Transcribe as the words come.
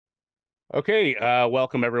Okay,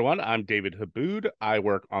 welcome everyone. I'm David Habood. I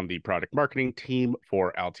work on the product marketing team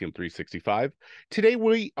for Altium 365. Today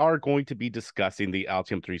we are going to be discussing the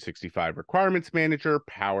Altium 365 Requirements Manager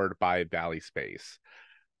powered by Valispace.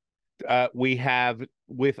 We have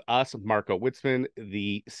with us Marco Witzman,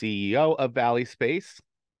 the CEO of Valispace.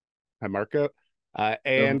 Hi, Marco.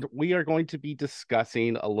 And So, we are going to be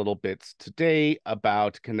discussing a little bit today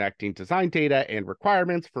about connecting design data and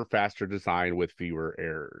requirements for faster design with fewer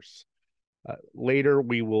errors. Later,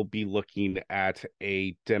 we will be looking at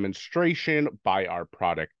a demonstration by our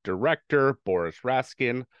product director, Boris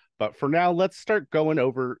Raskin. But for now, let's start going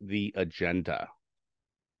over the agenda.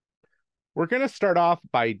 We're going to start off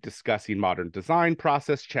by discussing modern design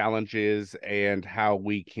process challenges and how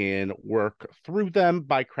we can work through them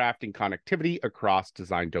by crafting connectivity across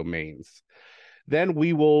design domains. Then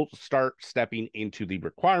we will start stepping into the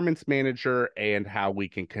requirements manager and how we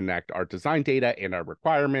can connect our design data and our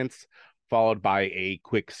requirements, followed by a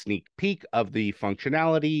quick sneak peek of the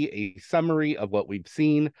functionality, a summary of what we've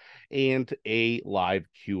seen, and a live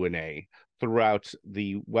Q&A. Throughout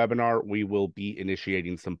the webinar, we will be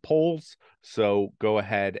initiating some polls, so go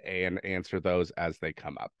ahead and answer those as they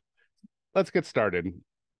come up. Let's get started.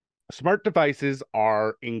 Smart devices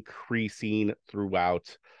are increasing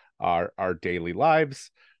throughout our daily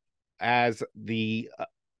lives. As the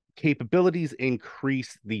capabilities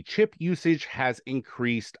increase, the chip usage has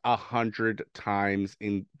increased 100 times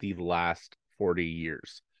in the last 40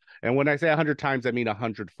 years. And when I say 100 times, I mean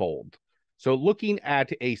 100-fold. So looking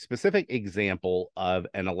at a specific example of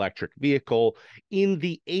an electric vehicle, in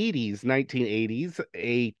the 1980s,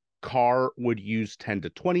 a car would use 10 to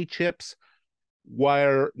 20 chips,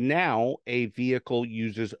 where now a vehicle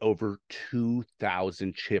uses over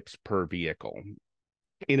 2,000 chips per vehicle.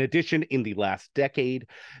 In addition, in the last decade,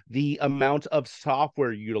 the amount of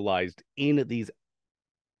software utilized in these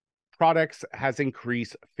products has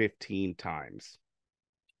increased 15 times.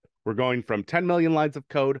 We're going from 10 million lines of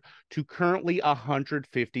code to currently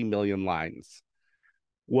 150 million lines.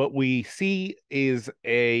 What we see is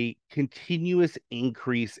a continuous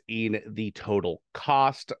increase in the total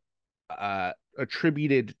cost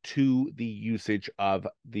attributed to the usage of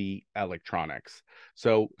the electronics.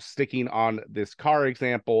 So sticking on this car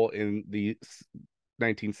example, in the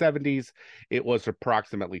 1970s, it was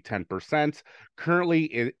approximately 10%. Currently,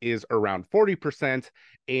 it is around 40%,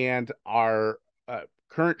 and our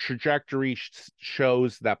current trajectory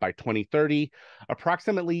shows that by 2030,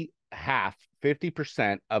 approximately half,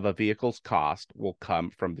 50% of a vehicle's cost will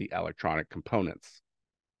come from the electronic components.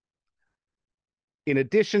 In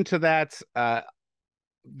addition to that,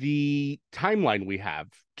 the timeline we have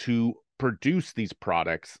to produce these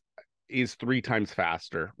products is 3 times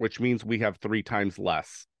faster, which means we have 3 times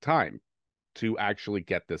less time to actually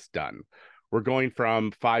get this done. We're going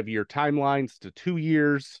from 5-year timelines to 2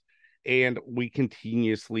 years, and we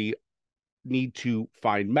continuously need to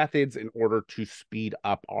find methods in order to speed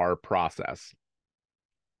up our process.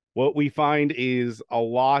 What we find is a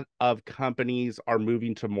lot of companies are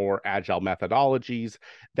moving to more agile methodologies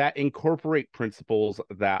that incorporate principles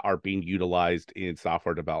that are being utilized in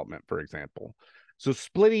software development, for example. So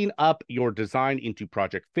splitting up your design into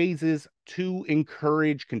project phases to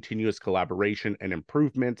encourage continuous collaboration and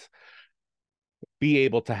improvement, be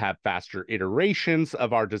able to have faster iterations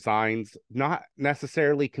of our designs, not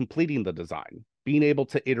necessarily completing the design, being able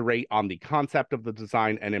to iterate on the concept of the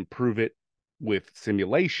design and improve it with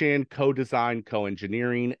simulation, co-design,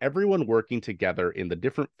 co-engineering, everyone working together in the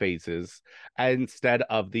different phases instead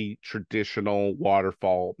of the traditional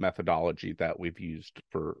waterfall methodology that we've used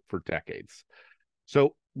for decades.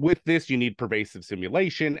 So with this, you need pervasive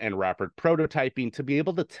simulation and rapid prototyping to be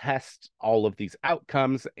able to test all of these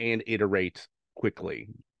outcomes and iterate quickly.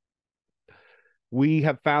 We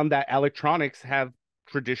have found that electronics have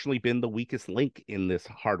traditionally been the weakest link in this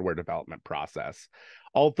hardware development process.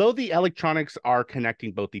 Although the electronics are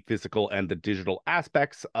connecting both the physical and the digital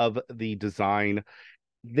aspects of the design,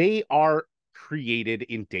 they are created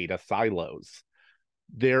in data silos.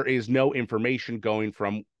 There is no information going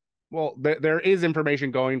from, well, there is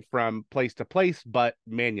information going from place to place, but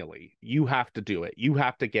manually. You have to do it. You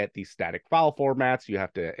have to get these static file formats. You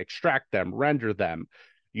have to extract them, render them.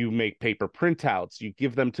 You make paper printouts, you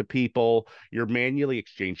give them to people, you're manually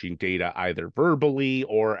exchanging data either verbally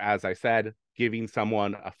or, as I said, giving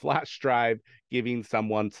someone a flash drive, giving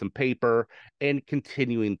someone some paper, and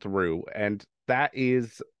continuing through. And that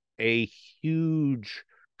is a huge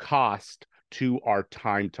cost to our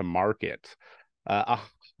time to market.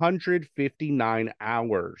 159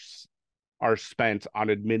 hours are spent on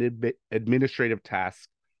administrative tasks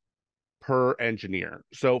per engineer.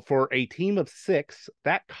 So for a team of 6,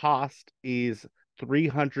 that cost is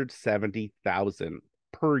 $370,000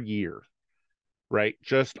 per year, right?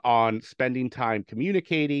 Just on spending time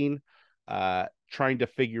communicating, trying to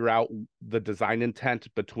figure out the design intent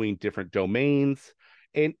between different domains.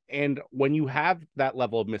 And when you have that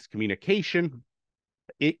level of miscommunication,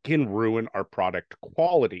 it can ruin our product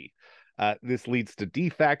quality. This leads to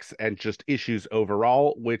defects and just issues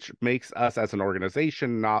overall, which makes us as an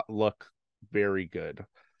organization not look very good.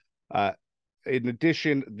 In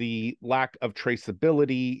addition, the lack of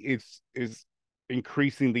traceability is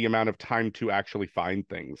increasing the amount of time to actually find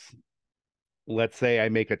things. Let's say I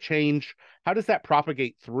make a change. How does that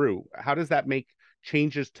propagate through? How does that make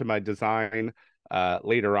changes to my design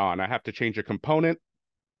later on? I have to change a component.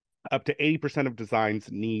 Up to 80% of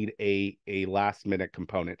designs need a last minute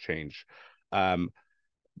component change.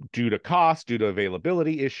 Due to cost, due to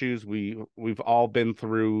availability issues, we've all been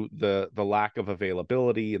through the lack of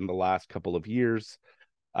availability in the last couple of years.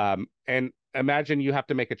 And imagine you have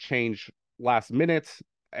to make a change last minute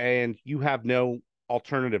and you have no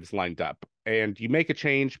alternatives lined up. And you make a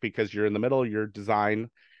change because you're in the middle of your design,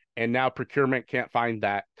 and now procurement can't find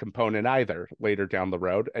that component either later down the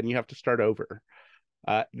road, and you have to start over.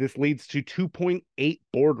 This leads to 2.8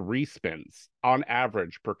 board respins on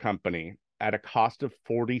average per company at a cost of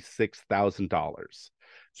 $46,000.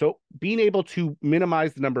 So being able to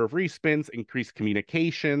minimize the number of respins, increase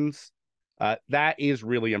communications, that is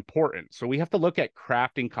really important. So we have to look at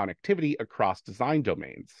crafting connectivity across design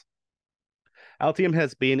domains. Altium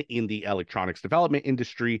has been in the electronics development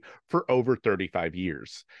industry for over 35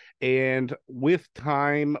 years. And with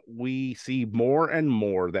time, we see more and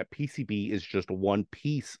more that PCB is just one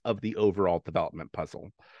piece of the overall development puzzle.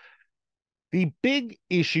 The big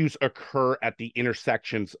issues occur at the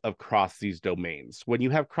intersections across these domains. When you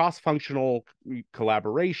have cross-functional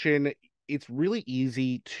collaboration, it's really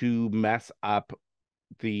easy to mess up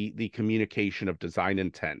the communication of design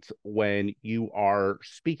intent. When you are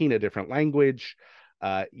speaking a different language,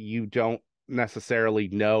 you don't necessarily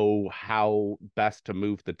know how best to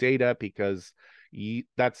move the data because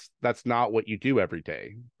that's not what you do every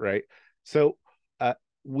day, right? So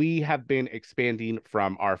we have been expanding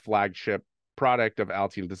from our flagship product of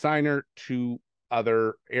Altium Designer to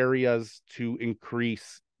other areas to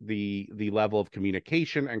increase the level of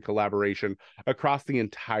communication and collaboration across the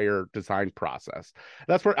entire design process.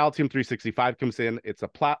 That's where Altium 365 comes in. It's a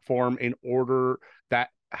platform in order that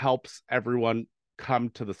helps everyone come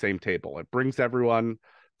to the same table. It brings everyone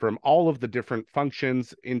from all of the different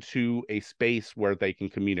functions into a space where they can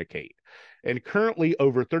communicate. And currently,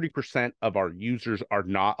 over 30% of our users are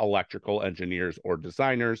not electrical engineers or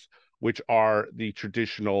designers, which are the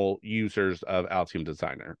traditional users of Altium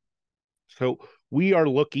Designer. So we are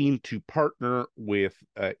looking to partner with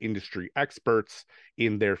industry experts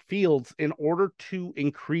in their fields in order to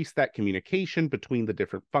increase that communication between the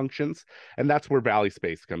different functions. And that's where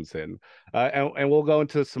Valispace comes in. And we'll go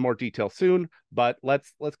into some more detail soon, but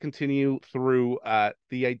let's continue through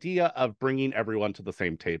the idea of bringing everyone to the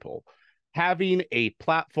same table. Having a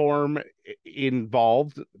platform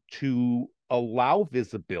involved to allow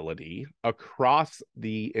visibility across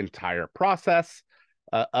the entire process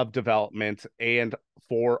of development and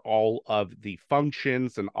for all of the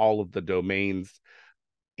functions and all of the domains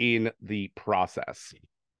in the process.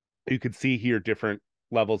 You can see here different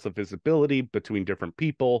levels of visibility between different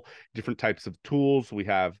people, different types of tools. We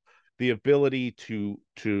have the ability to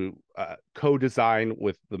co-design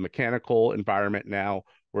with the mechanical environment now.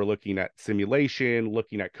 We're looking at simulation,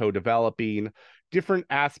 looking at co-developing, different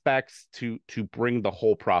aspects to bring the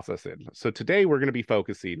whole process in. So today we're going to be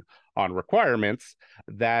focusing on requirements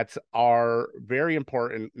that are very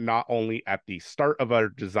important, not only at the start of our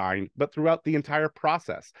design, but throughout the entire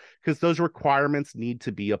process, because those requirements need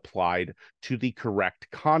to be applied to the correct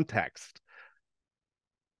context.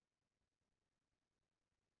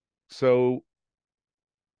 So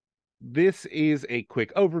this is a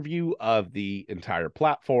quick overview of the entire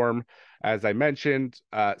platform. As I mentioned,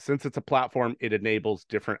 since it's a platform, it enables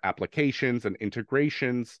different applications and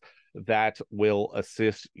integrations that will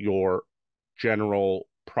assist your general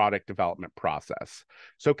product development process.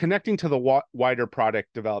 So connecting to the wider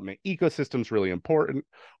product development ecosystem is really important.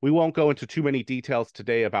 We won't go into too many details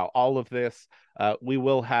today about all of this. We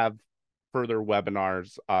will have further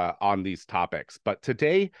webinars on these topics. But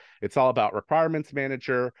today, it's all about requirements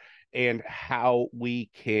manager and how we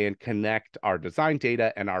can connect our design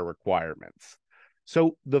data and our requirements.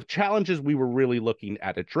 So the challenges we were really looking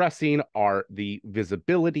at addressing are the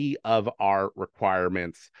visibility of our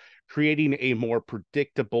requirements, creating a more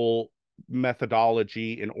predictable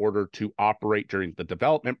methodology in order to operate during the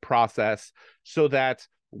development process so that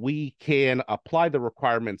we can apply the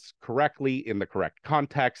requirements correctly in the correct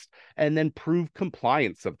context and then prove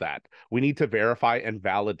compliance of that. We need to verify and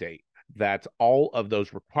validate that all of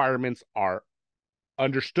those requirements are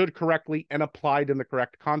understood correctly and applied in the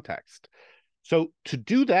correct context. So to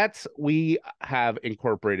do that, we have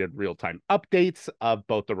incorporated real-time updates of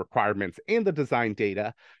both the requirements and the design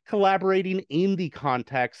data, collaborating in the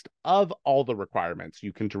context of all the requirements.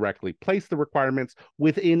 You can directly place the requirements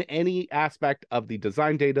within any aspect of the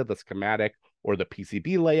design data, the schematic, or the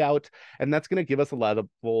PCB layout, and that's going to give us a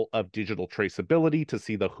level of digital traceability to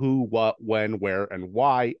see the who, what, when, where, and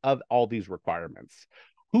why of all these requirements.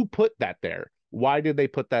 Who put that there? Why did they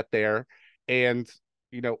put that there? And,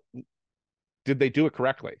 you know, did they do it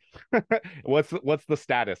correctly? What's the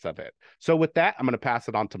status of it? So with that, I'm going to pass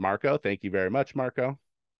it on to Marco. Thank you very much, Marco.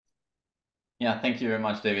 Yeah, thank you very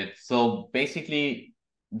much, David. So basically,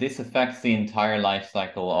 this affects the entire life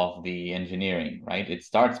cycle of the engineering, right? It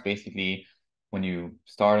starts basically when you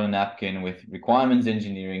start a napkin with requirements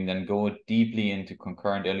engineering, then go deeply into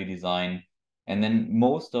concurrent early design. And then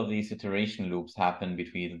most of these iteration loops happen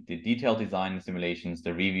between the detailed design simulations,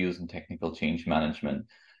 the reviews, and technical change management.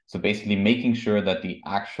 So basically making sure that the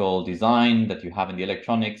actual design that you have in the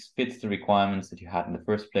electronics fits the requirements that you had in the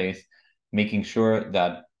first place, making sure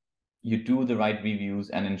that you do the right reviews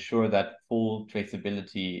and ensure that full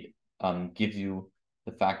traceability gives you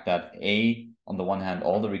the fact that on the one hand,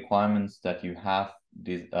 all the requirements that you have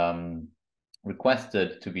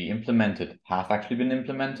requested to be implemented have actually been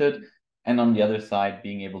implemented. And on the other side,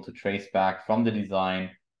 being able to trace back from the design,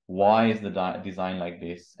 why is the design like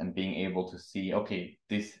this, and being able to see, okay,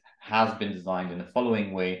 this has been designed in the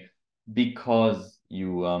following way because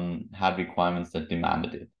you had requirements that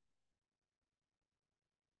demanded it.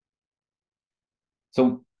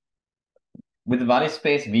 So with the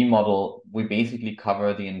Valispace V model, we basically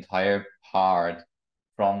cover the entire part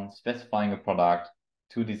from specifying a product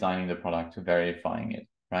to designing the product to verifying it,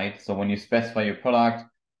 right? So when you specify your product,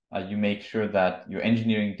 you make sure that your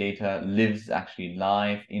engineering data lives actually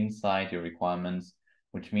live inside your requirements,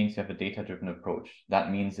 which means you have a data-driven approach.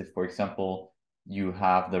 That means if, for example, you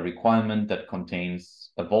have the requirement that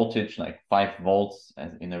contains a voltage like 5 volts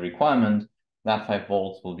as in a requirement, that 5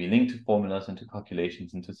 volts will be linked to formulas, into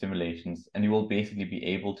calculations, into simulations, and you will basically be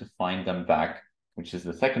able to find them back, which is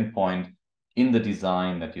the second point, in the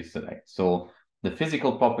design that you select. So the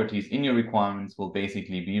physical properties in your requirements will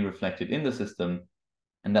basically be reflected in the system,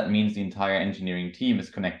 and that means the entire engineering team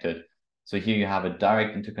is connected. So here you have a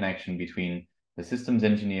direct interconnection between the systems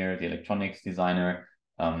engineer, the electronics designer,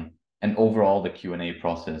 and overall the Q&A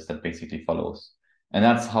process that basically follows. And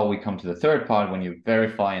that's how we come to the third part, when you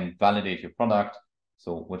verify and validate your product.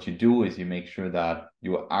 So what you do is you make sure that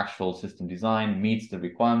your actual system design meets the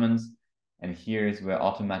requirements. And here is where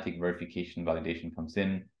automatic verification validation comes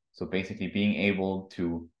in. So basically being able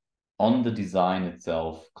to, on the design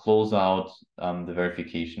itself, close out the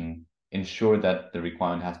verification, ensure that the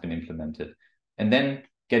requirement has been implemented. And then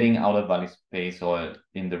getting out of Valispace or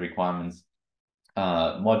in the requirements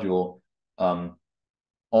module,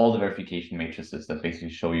 all the verification matrices that basically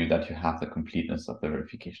show you that you have the completeness of the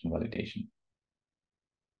verification validation.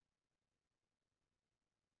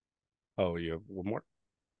 Oh, you have one more?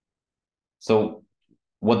 So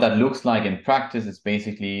what that looks like in practice is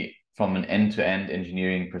basically from an end-to-end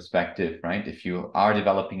engineering perspective, right? If you are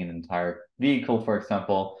developing an entire vehicle, for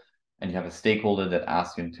example, and you have a stakeholder that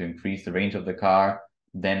asks you to increase the range of the car,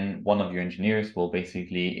 then one of your engineers will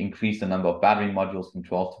basically increase the number of battery modules from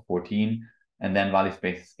 12 to 14. And then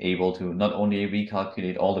Valispace is able to not only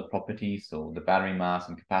recalculate all the properties, so the battery mass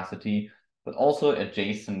and capacity, but also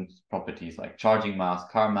adjacent properties like charging mass,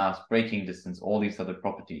 car mass, braking distance, all these other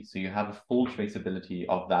properties. So you have a full traceability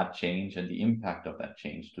of that change and the impact of that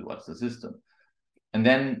change towards the system. And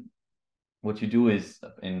then what you do is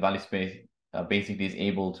in Valispace basically is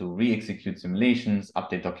able to re-execute simulations,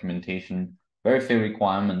 update documentation, verify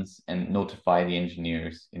requirements, and notify the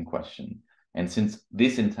engineers in question. And since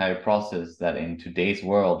this entire process that in today's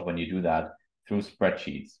world, when you do that through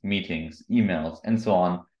spreadsheets, meetings, emails, and so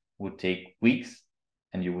on, would take weeks,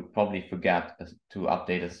 and you would probably forget to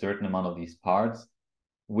update a certain amount of these parts.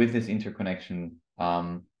 With this interconnection,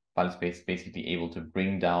 Valispace is basically able to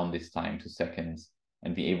bring down this time to seconds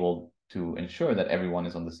and be able to ensure that everyone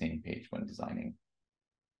is on the same page when designing.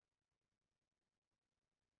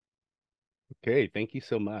 Okay, thank you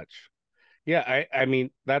so much. Yeah, I mean,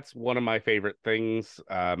 that's one of my favorite things.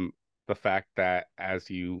 The fact that as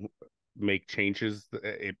you make changes,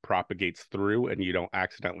 it propagates through and you don't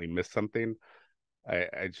accidentally miss something.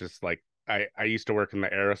 I just like, I used to work in the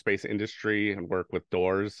aerospace industry and work with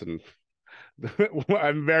doors, and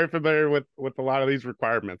I'm very familiar with a lot of these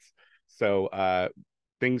requirements. So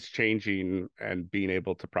things changing and being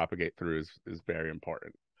able to propagate through is very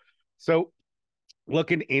important. So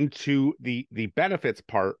looking into the benefits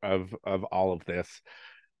part of all of this,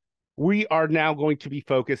 we are now going to be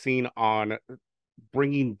focusing on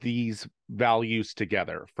bringing these values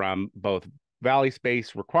together from both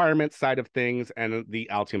Valispace requirements side of things and the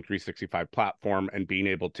Altium 365 platform, and being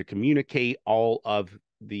able to communicate all of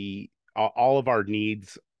our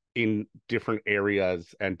needs in different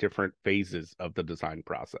areas and different phases of the design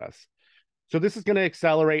process. So this is going to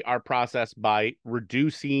accelerate our process by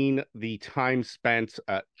reducing the time spent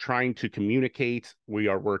trying to communicate. We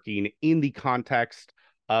are working in the context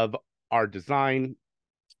of our design.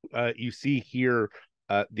 You see here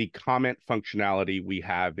the comment functionality we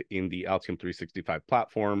have in the Altium 365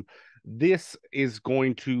 platform. This is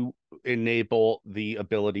going to enable the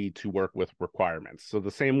ability to work with requirements. So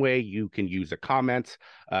the same way you can use a comment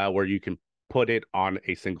where you can put it on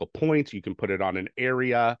a single point, you can put it on an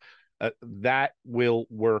area, that will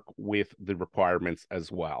work with the requirements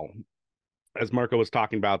as well. As Marco was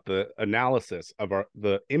talking about, the analysis of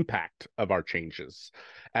the impact of our changes.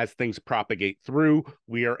 As things propagate through,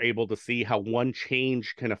 we are able to see how one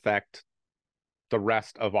change can affect the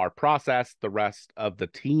rest of our process, the rest of the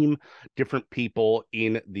team, different people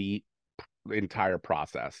in the entire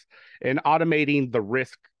process, and automating the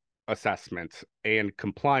risk assessment and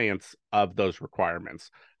compliance of those requirements.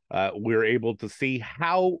 We're able to see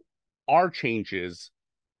how our changes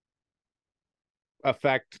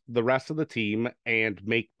affect the rest of the team and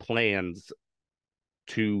make plans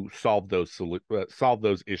to solve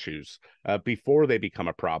those issues before they become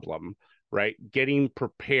a problem, right? Getting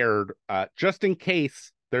prepared just in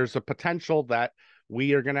case there's a potential that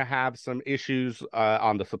we are going to have some issues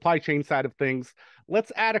on the supply chain side of things.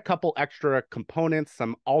 Let's add a couple extra components,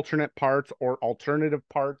 some alternate parts or alternative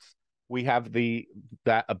parts. We have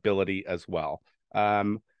that ability as well.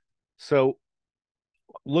 So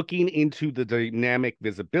looking into the dynamic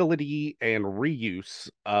visibility and reuse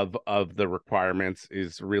of the requirements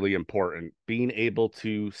is really important. Being able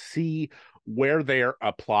to see where they're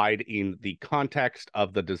applied in the context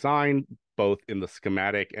of the design, both in the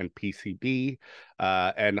schematic and PCB,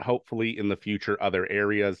 and hopefully in the future other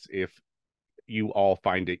areas if you all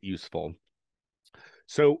find it useful.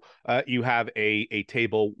 So you have a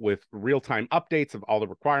table with real-time updates of all the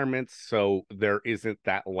requirements, so there isn't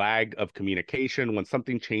that lag of communication. When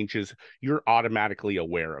something changes, you're automatically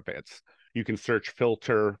aware of it. You can search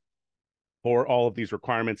filter for all of these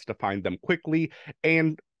requirements to find them quickly,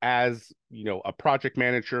 and as you know, a project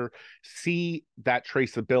manager, see that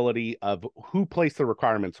traceability of who placed the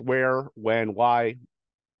requirements where, when, why,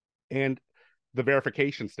 and the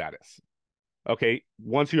verification status. Okay,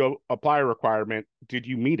 once you apply a requirement, did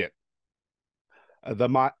you meet it? The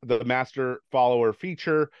master follower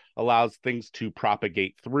feature allows things to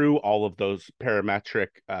propagate through all of those parametric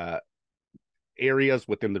areas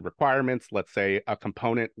within the requirements. Let's say a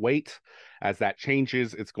component weight, as that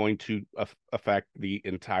changes, it's going to affect the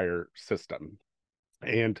entire system.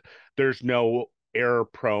 And there's no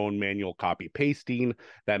error-prone manual copy pasting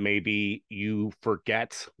that maybe you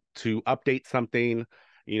forget to update something.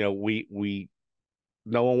 You know, we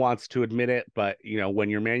no one wants to admit it, but you know, when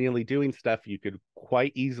you're manually doing stuff, you could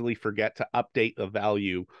quite easily forget to update the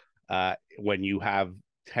value when you have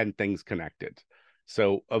 10 things connected.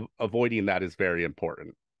 So avoiding that is very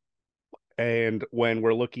important. And when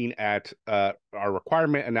we're looking at our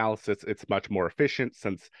requirement analysis, it's much more efficient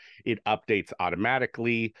since it updates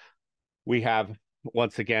automatically. We have,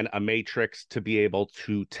 once again, a matrix to be able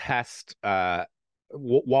to test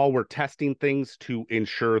while we're testing things to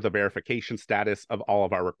ensure the verification status of all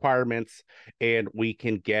of our requirements, and we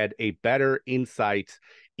can get a better insight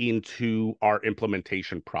into our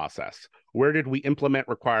implementation process. Where did we implement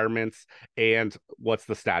requirements and what's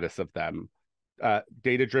the status of them?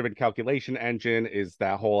 Data-driven calculation engine is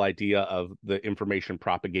that whole idea of the information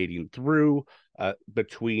propagating through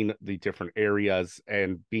between the different areas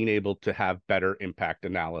and being able to have better impact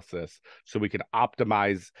analysis so we can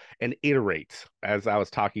optimize and iterate. As I was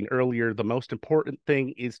talking earlier, the most important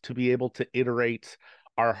thing is to be able to iterate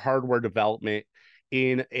our hardware development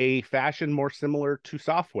in a fashion more similar to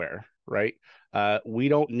software, right? We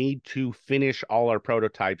don't need to finish all our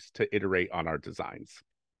prototypes to iterate on our designs.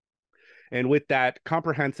 And with that,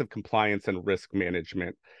 comprehensive compliance and risk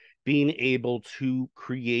management, being able to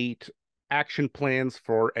create action plans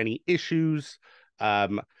for any issues,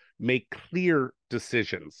 make clear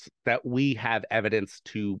decisions that we have evidence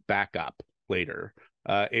to back up later.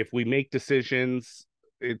 If we make decisions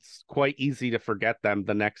it's quite easy to forget them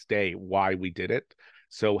the next day why we did it.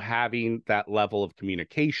 So having that level of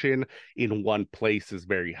communication in one place is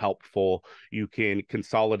very helpful. You can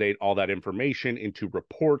consolidate all that information into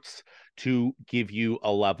reports to give you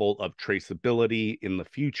a level of traceability in the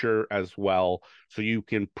future as well, so you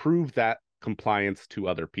can prove that compliance to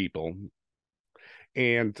other people.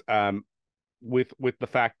 And with the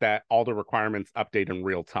fact that all the requirements update in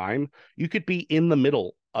real time, you could be in the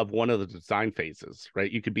middle of one of the design phases, right?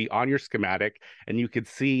 You could be on your schematic and you could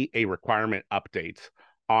see a requirement update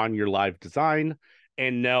on your live design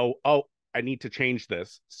and know, oh, I need to change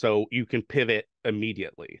this. So you can pivot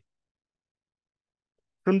immediately.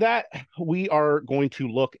 From that, we are going to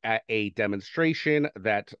look at a demonstration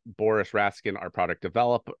that Boris Raskin, our product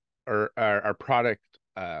developer, or our product,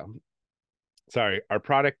 our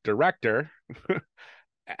product director,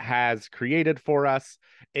 has created for us.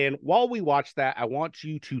 And while we watch that, I want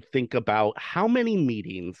you to think about how many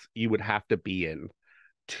meetings you would have to be in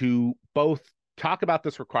to both talk about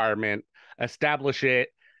this requirement, establish it,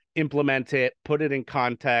 implement it, put it in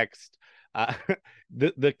context, uh,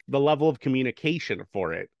 the level of communication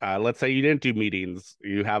for it. Let's say you didn't do meetings,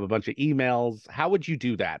 you have a bunch of emails. How would you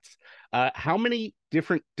do that? How many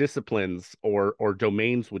different disciplines or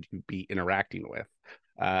domains would you be interacting with?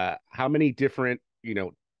 How many different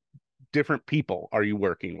people are you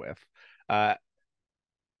working with? Uh,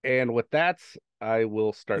 and with that, I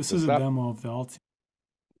will start This is this a up. demo of the Altium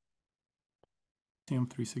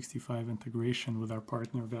 365 integration with our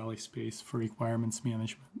partner Valispace for requirements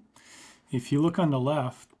management. If you look on the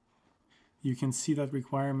left, you can see that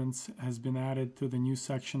requirements has been added to the new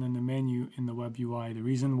section in the menu in the web UI. The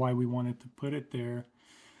reason why we wanted to put it there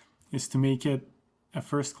is to make it a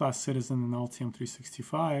first-class citizen in Altium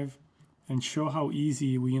 365 and show how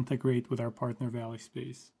easy we integrate with our partner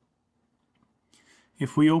Valispace.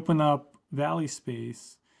 If we open up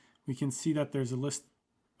Valispace, we can see that there's a list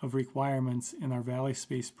of requirements in our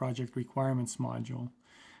Valispace project requirements module.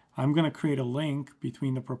 I'm going to create a link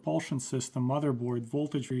between the propulsion system motherboard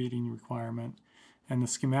voltage reading requirement and the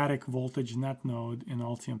schematic voltage net node in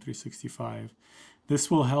Altium 365.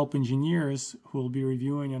 This will help engineers who will be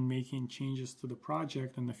reviewing and making changes to the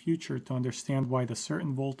project in the future to understand why the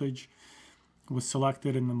certain voltage was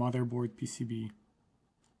selected in the motherboard PCB.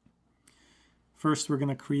 First, we're going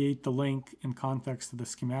to create the link in context of the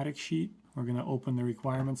schematic sheet. We're going to open the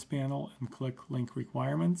requirements panel and click Link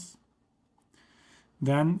Requirements.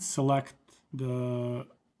 Then select the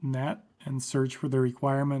net and search for the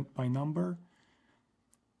requirement by number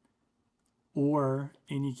or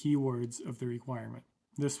any keywords of the requirement.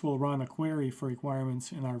 This will run a query for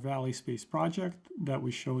requirements in our Valispace project that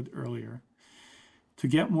we showed earlier. To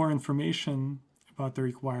get more information about the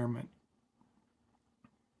requirement,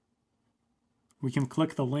 we can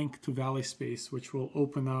click the link to Valispace, which will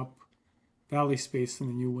open up Valispace in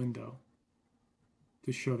a new window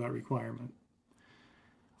to show that requirement.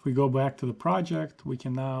 If we go back to the project, we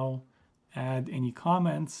can now add any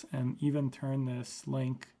comments and even turn this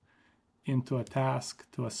link into a task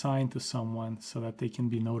to assign to someone so that they can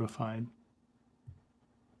be notified.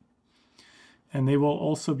 And they will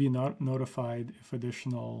also be notified if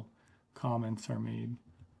additional comments are made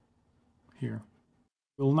here.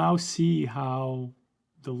 We'll now see how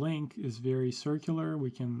the link is very circular. We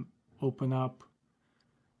can open up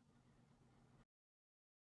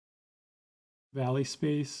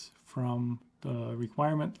Valispace from the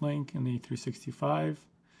requirement link in the 365.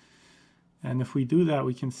 And if we do that,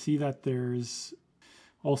 we can see that there's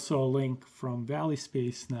also a link from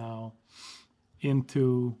Valispace now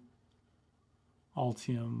into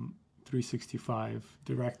Altium 365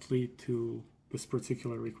 directly to this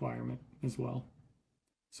particular requirement as well.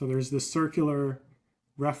 So there's this circular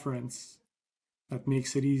reference that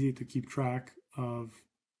makes it easy to keep track of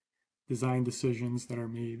design decisions that are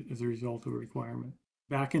made as a result of a requirement.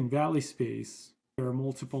 Back in Valispace, there are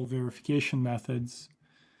multiple verification methods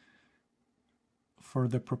for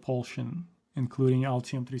the propulsion, including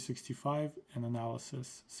Altium 365 and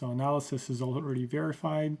analysis. So analysis is already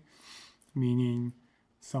verified, meaning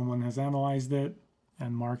someone has analyzed it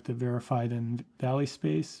and marked it verified in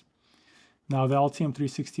Valispace. Now the Altium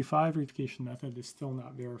 365 verification method is still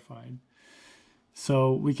not verified.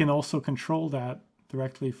 So we can also control that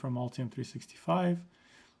directly from Altium 365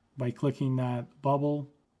 by clicking that bubble.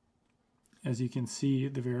 As you can see,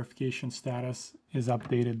 the verification status is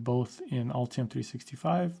updated both in Altium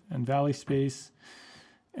 365 and Valispace,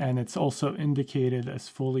 and it's also indicated as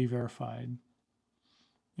fully verified.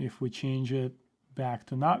 If we change it back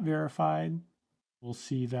to not verified, we'll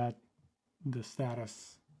see that the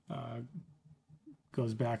status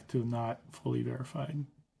goes back to not fully verified.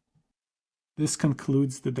 This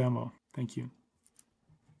concludes the demo. Thank you.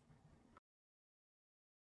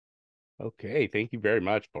 Okay, thank you very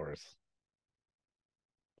much, Boris.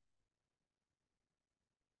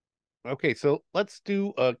 Okay, so let's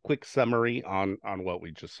do a quick summary on what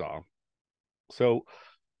we just saw. So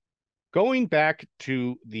going back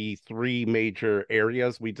to the three major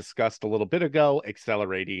areas we discussed a little bit ago,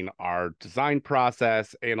 accelerating our design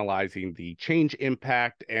process, analyzing the change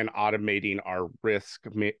impact, and automating our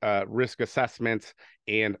risk assessments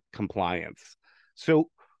and compliance. So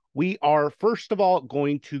we are, first of all,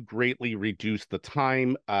 going to greatly reduce the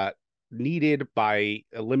time needed by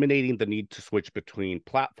eliminating the need to switch between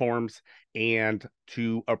platforms and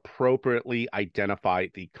to appropriately identify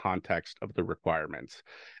the context of the requirements.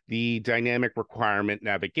 The dynamic requirement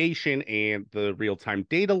navigation and the real-time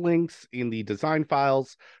data links in the design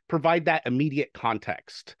files provide that immediate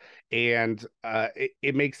context, and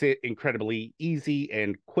it makes it incredibly easy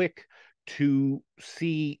and quick to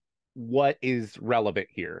see what is relevant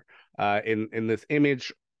here. In this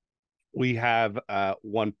image, we have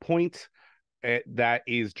one point that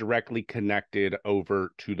is directly connected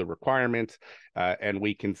over to the requirement, and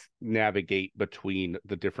we can navigate between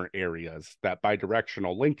the different areas. That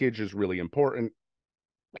bidirectional linkage is really important.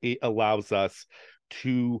 It allows us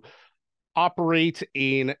to operate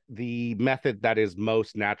in the method that is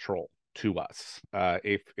most natural to us.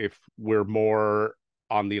 If we're more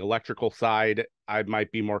on the electrical side, I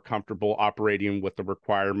might be more comfortable operating with the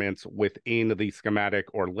requirements within the schematic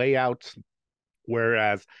or layout,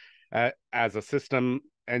 whereas as a system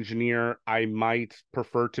engineer, I might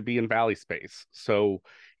prefer to be in Valispace. So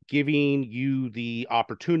giving you the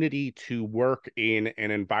opportunity to work in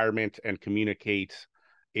an environment and communicate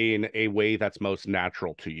in a way that's most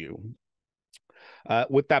natural to you.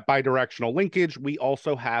 With that bidirectional linkage, we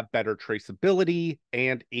also have better traceability,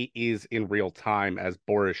 and it is in real time, as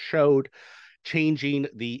Boris showed. Changing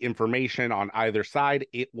the information on either side,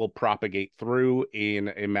 it will propagate through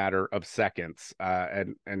in a matter of seconds.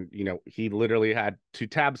 And you know, he literally had two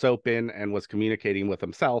tabs open and was communicating with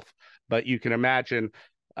himself. But you can imagine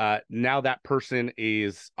now that person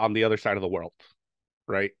is on the other side of the world,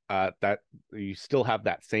 right? That you still have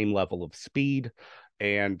that same level of speed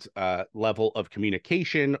and level of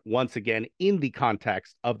communication, once again, in the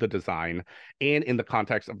context of the design and in the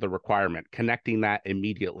context of the requirement, connecting that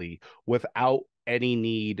immediately without any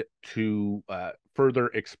need to further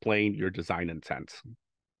explain your design intent.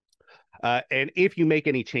 And if you make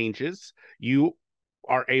any changes, you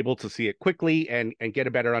are able to see it quickly and get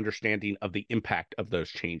a better understanding of the impact of those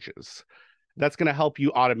changes. That's going to help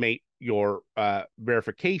you automate your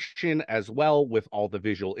verification as well, with all the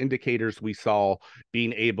visual indicators we saw.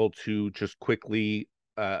 Being able to just quickly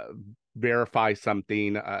verify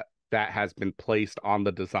something that has been placed on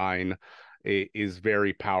the design is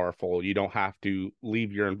very powerful. You don't have to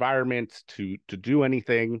leave your environment to do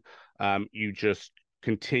anything. You just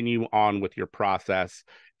continue on with your process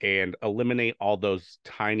and eliminate all those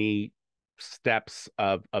tiny steps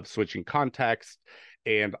of switching context,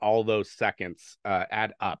 and all those seconds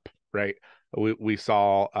add up, right? We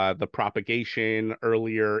saw the propagation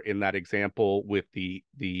earlier in that example with the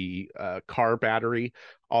car battery,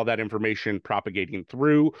 all that information propagating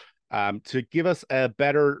through to give us a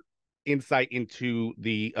better insight into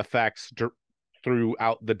the effects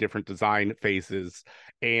throughout the different design phases,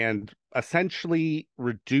 and essentially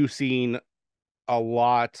reducing a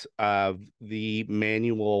lot of the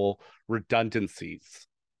manual redundancies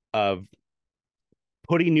of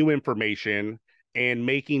putting new information and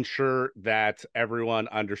making sure that everyone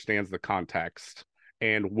understands the context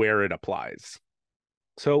and where it applies.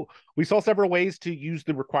 So we saw several ways to use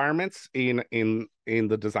the requirements in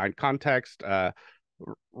the design context.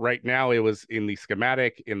 Right now, it was in the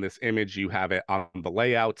schematic. In this image, you have it on the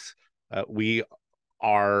layouts. We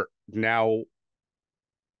are now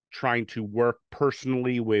trying to work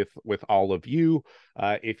personally with all of you.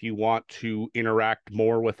 If you want to interact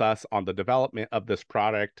more with us on the development of this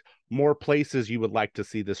product, more places you would like to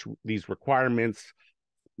see these requirements,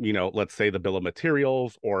 you know, let's say the bill of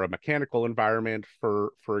materials or a mechanical environment,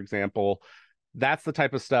 for example, that's the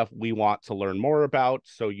type of stuff we want to learn more about.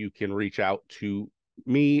 So you can reach out to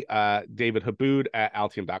me, David Habood at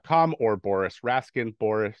Altium.com, or Boris Raskin,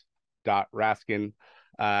 boris.raskin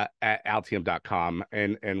at Altium.com,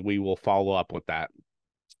 and we will follow up with that.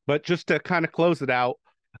 But just to kind of close it out,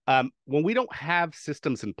 when we don't have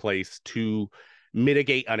systems in place to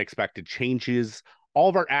mitigate unexpected changes, all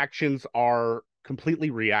of our actions are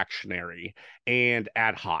completely reactionary and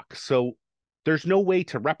ad hoc. So there's no way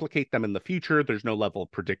to replicate them in the future. There's no level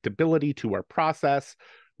of predictability to our process.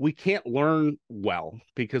 We can't learn well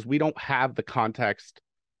because we don't have the context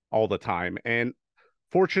all the time. And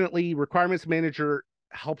fortunately, Requirements Manager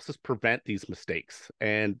helps us prevent these mistakes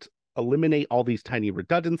and eliminate all these tiny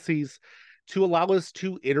redundancies to allow us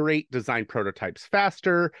to iterate design prototypes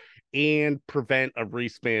faster and prevent a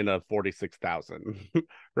respin of 46,000,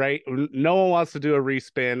 right? No one wants to do a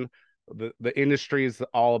respin. The industry is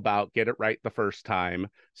all about get it right the first time.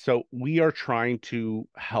 So we are trying to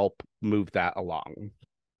help move that along.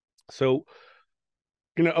 So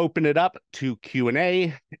I'm going to open it up to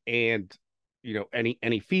Q&A and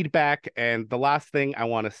any feedback. And the last thing I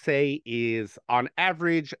want to say is, on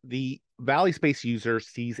average, the Valispace user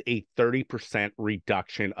sees a 30%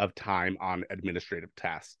 reduction of time on administrative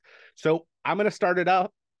tasks. So I'm going to start it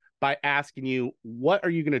up by asking you, what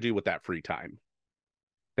are you going to do with that free time?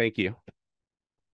 Thank you.